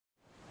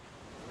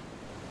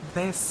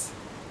This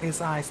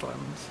is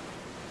Iceland,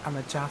 a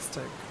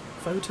majestic,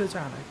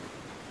 photogenic,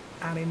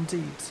 and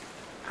indeed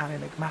an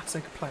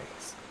enigmatic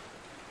place.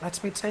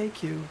 Let me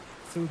take you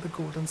through the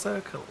Golden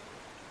Circle.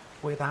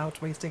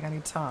 Without wasting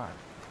any time,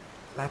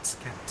 let's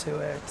get to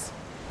it.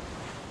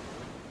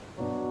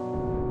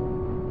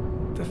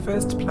 The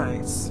first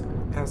place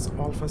is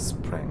Ölfus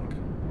Spring.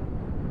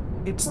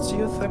 Its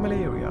geothermal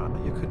area,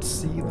 you could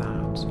see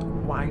that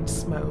white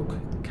smoke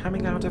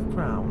coming out of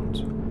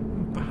ground,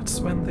 but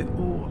when they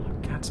all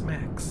get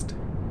mixed,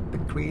 the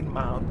green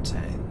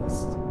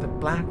mountains, the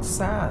black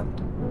sand,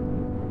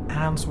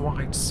 and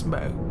white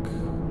smoke,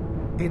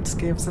 it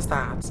gives us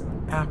that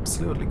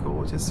absolutely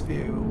gorgeous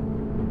view.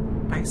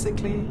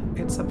 Basically,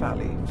 it's a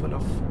valley full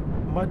of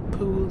mud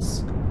pools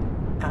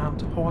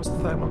and hot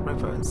thermal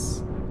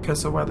rivers.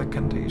 Because of weather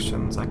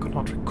conditions, I could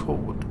not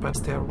record, but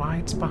they're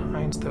right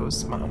behind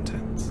those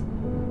mountains.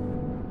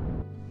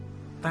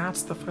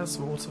 That's the first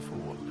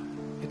waterfall.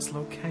 It's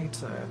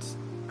located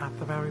at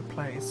the very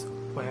place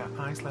where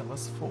Iceland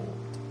was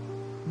formed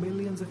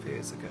millions of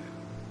years ago.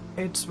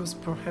 It was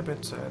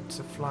prohibited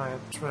to fly a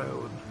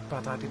drone,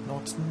 but I did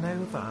not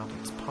know that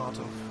it's part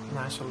of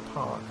National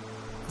Park,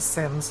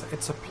 since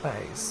it's a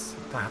place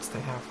that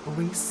they have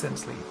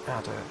recently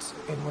added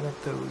in one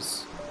of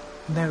those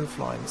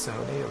no-flying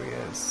zone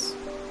areas.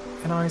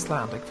 An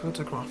Icelandic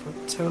photographer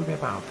told me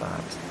about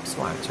that,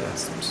 so I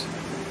just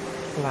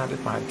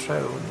landed my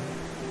drone.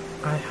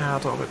 I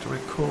had already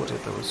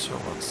recorded those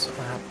shots.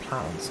 I had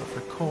plans of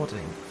recording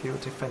a few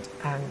different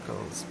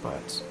angles,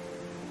 but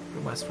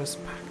we must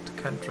respect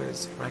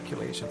countries'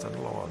 regulations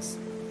and laws.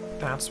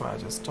 That's why I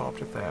just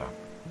stopped it there.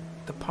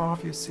 The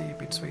path you see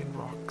between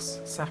rocks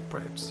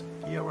separates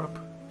Europe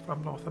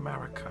from North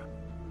America.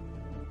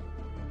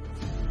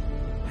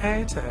 Here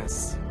it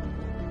is.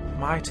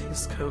 Mighty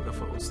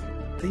Skógafoss,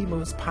 the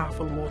most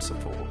powerful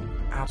waterfall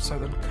at the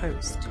southern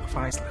coast of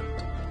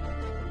Iceland.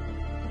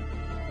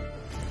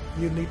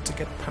 You need to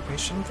get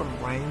permission from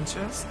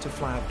rangers to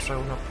fly a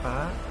drone up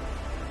there.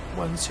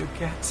 Once you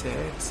get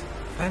it,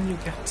 then you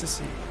get to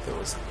see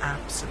those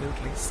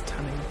absolutely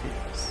stunning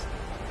views.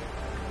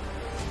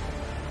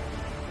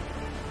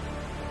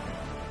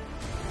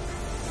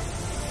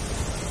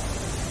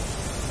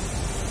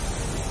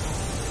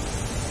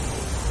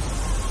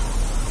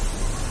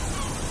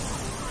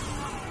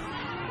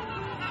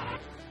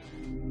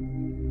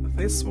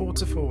 This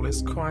waterfall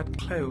is quite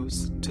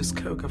close to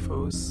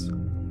Skógafoss,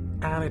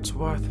 and it's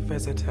worth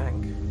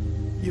visiting.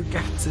 You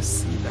get to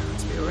see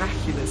that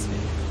miraculous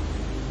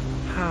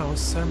view, how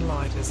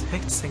sunlight is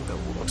hitting the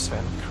water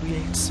and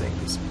creating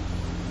this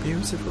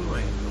beautiful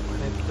rainbow,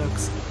 and it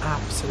looks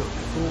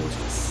absolutely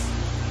gorgeous.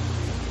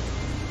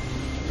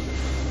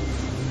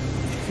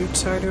 If you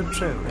turn your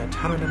drone at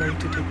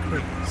 180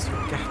 degrees,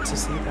 you get to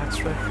see that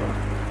river,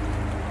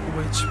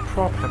 which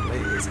probably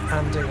is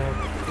ending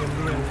up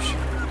in the ocean.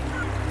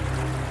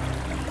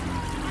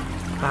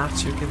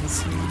 That you can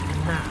see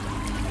now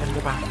in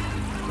the back.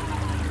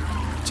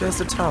 Just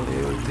to tell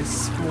you,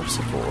 this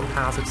waterfall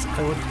has its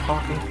own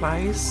parking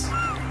place,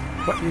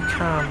 but you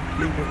can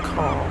leave your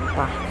car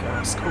back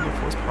at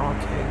Skógafoss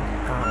parking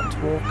and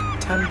walk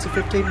 10 to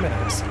 15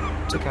 minutes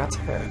to get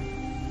here.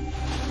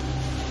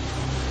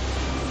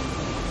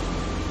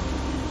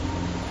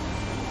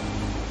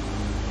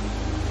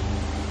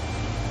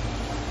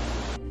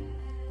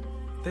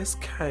 This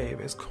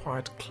cave is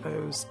quite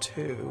close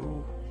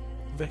to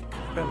Vik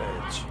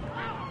Village.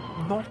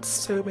 Not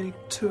so many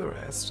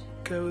tourists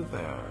go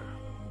there,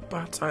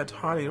 but I'd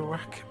highly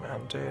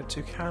recommend it.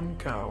 You can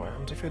go,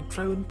 and if you're a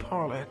drone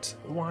pilot,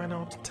 why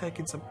not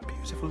taking some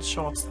beautiful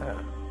shots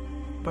there?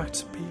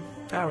 But be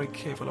very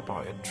careful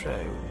about your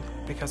drone,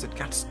 because it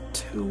gets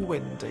too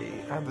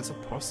windy and there's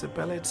a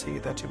possibility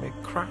that you may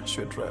crash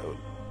your drone.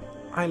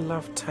 I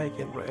love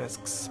taking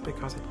risks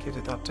because it gives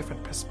you that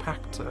different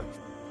perspective.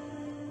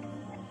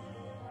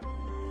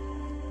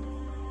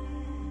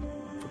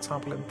 For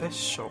example, in this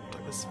shot,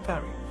 I was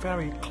very,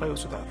 very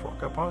close to that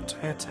rock, about to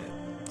hit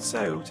it.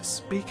 So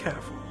just be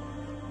careful.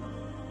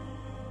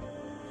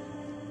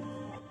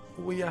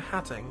 We are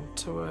heading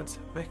towards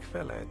Vik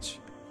Village.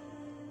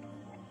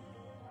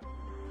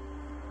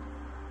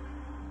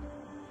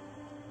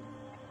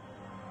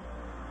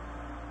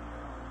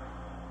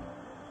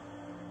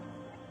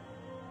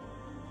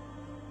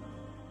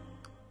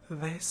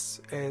 This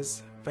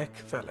is Vik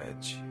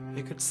Village.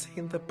 You could see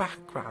in the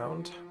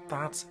background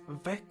that's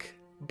Vik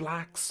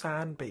Black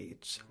Sand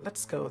Beach.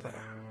 Let's go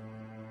there.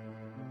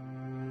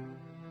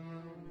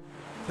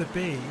 The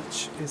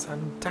beach is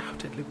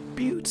undoubtedly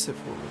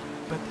beautiful,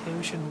 but the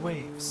ocean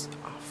waves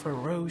are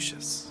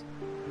ferocious.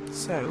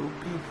 So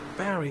be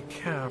very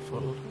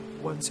careful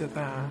once you're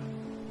there.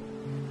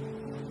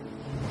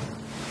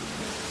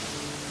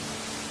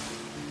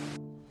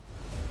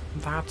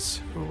 That's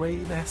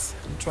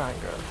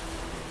Reynisdrangar.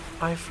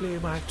 I flew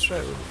my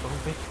drone from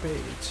Vik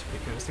Beach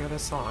because the other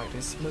side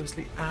is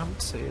mostly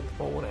empty in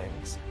the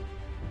mornings,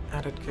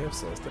 and it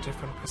gives us the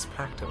different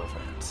perspective of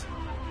it.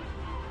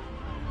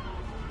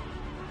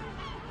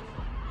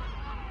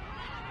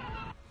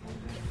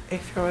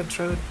 If you're a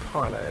drone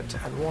pilot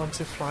and want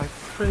to fly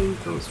through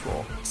those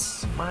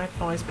rocks, my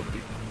advice would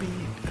be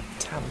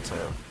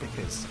attentive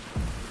because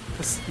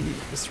the sea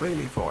is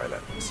really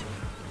violent.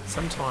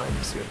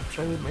 Sometimes your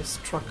drone may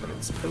struggle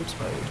in sport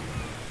mode,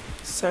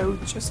 so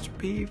just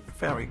be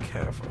very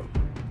careful.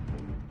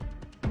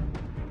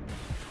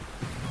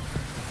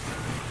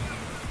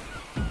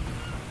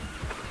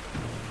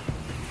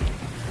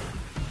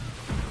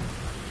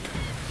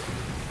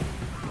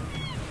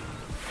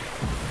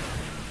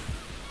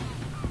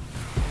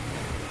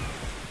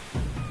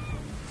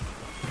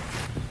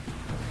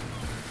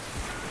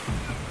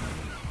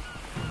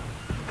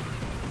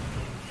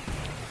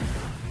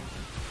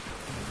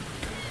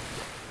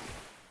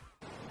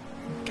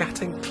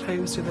 Getting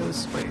close to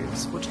those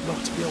waves would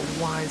not be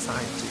a wise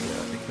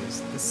idea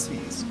because the sea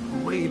is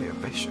really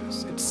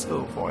vicious, it's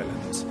so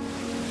violent,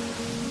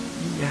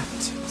 yet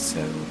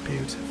so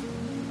beautiful.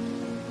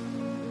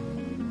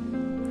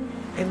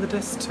 In the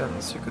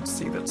distance you could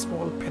see that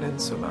small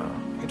peninsula.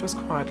 It was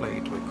quite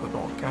late, we could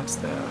not get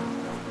there,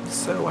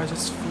 so I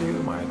just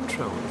flew my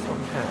drone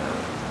from here,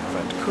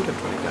 but couldn't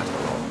really get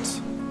a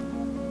lot.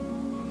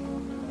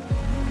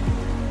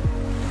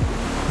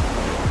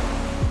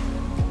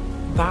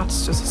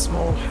 That's just a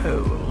small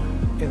hole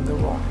in the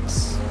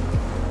rocks.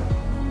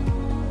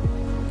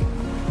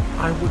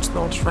 I would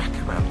not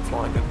recommend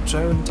flying a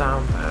drone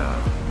down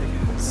there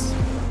because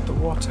the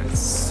water is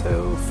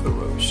so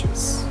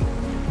ferocious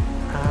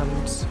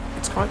and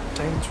it's quite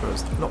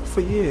dangerous, not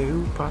for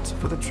you but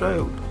for the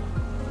drone.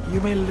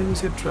 You may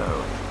lose your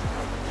drone,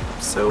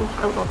 so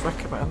I would not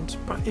recommend,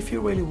 but if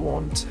you really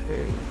want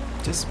to,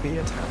 just be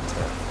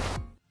attentive.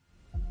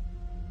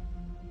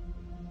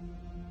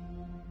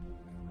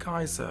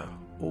 Geyser,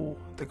 or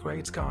the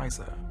Great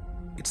Geyser.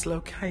 It's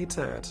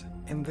located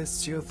in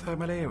this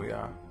geothermal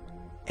area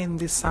in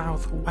the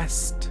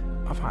southwest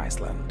of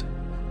Iceland.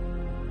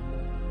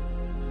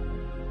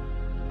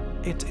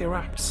 It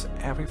erupts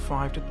every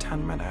 5 to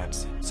 10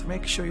 minutes, so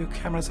make sure your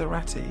cameras are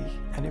ready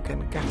and you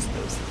can get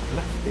those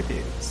lovely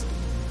views.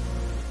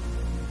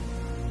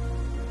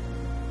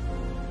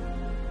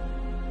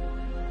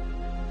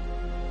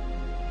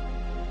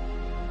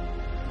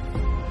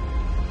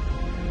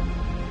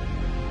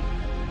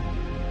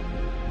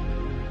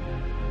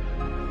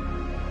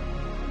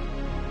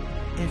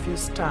 If you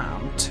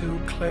stand too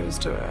close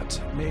to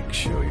it, make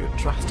sure you're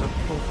dressed up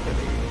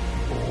properly,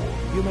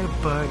 or you may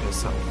burn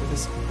yourself with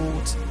this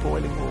hot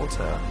boiling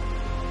water.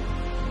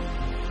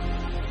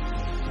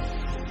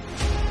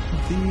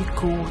 The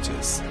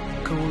gorgeous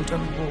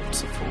golden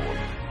waterfall.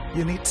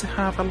 You need to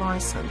have a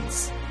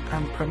license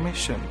and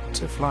permission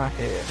to fly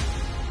here.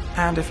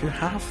 And if you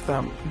have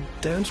them,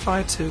 don't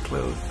fly too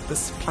close. The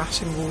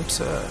splashing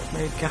water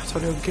may get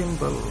on your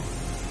gimbal,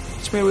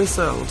 which may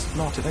result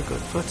not in a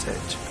good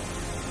footage.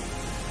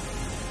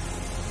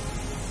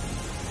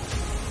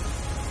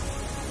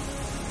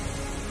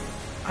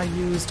 I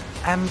used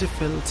ND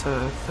filter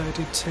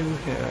 32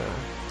 here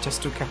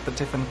just to get the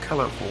different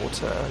color of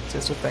water,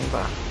 just to think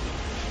that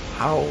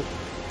how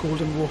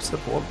golden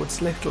waterfall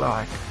would look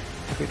like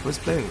if it was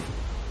blue.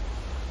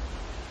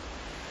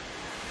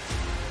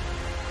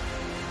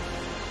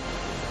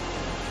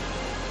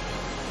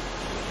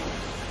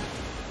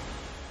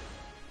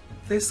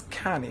 This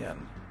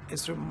canyon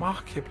is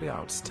remarkably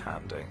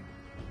outstanding,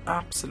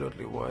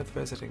 absolutely worth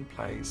visiting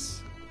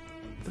place.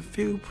 The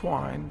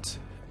viewpoint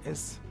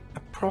is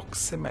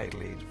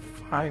approximately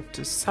 5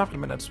 to 7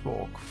 minutes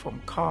walk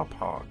from car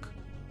park.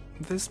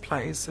 This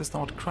place is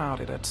not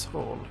crowded at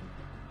all.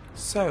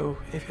 So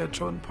if you're a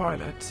drone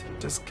pilot,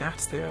 just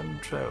get there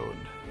and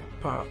drone.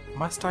 But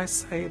must I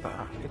say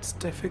that it's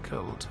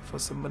difficult for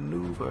some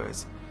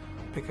maneuvers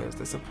because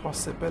there's a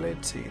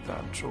possibility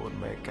that drone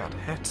may get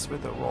hit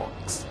with the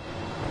rocks.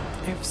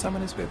 If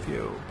someone is with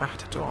you,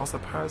 better to ask the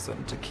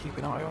person to keep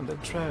an eye on the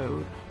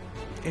drone.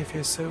 If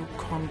you're so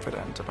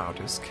confident about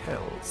your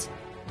skills,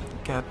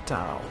 get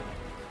down.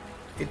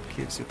 It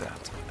gives you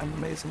that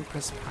amazing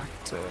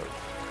perspective.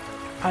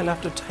 I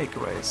love the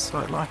takeaways, so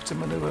I like to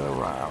maneuver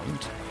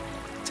around.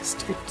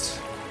 Just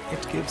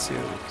it gives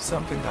you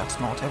something that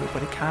not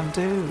everybody can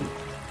do.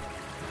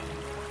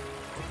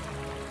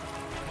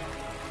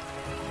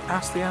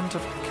 At the end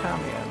of the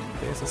canyon,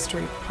 there's a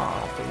straight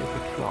path that you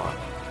could fly.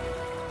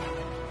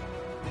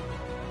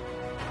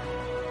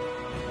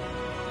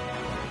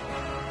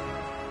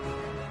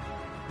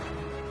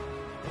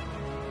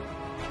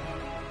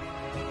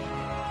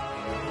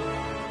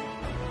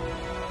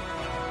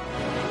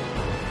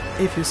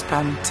 If you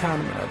spend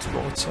 10 minutes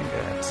watching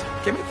it,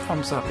 give me a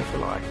thumbs up if you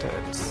liked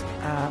it,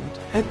 and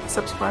hit the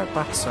subscribe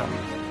button.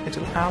 It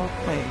will help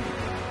me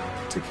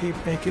to keep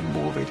making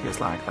more videos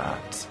like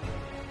that.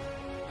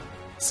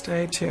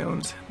 Stay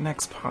tuned,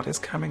 next part is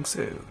coming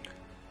soon.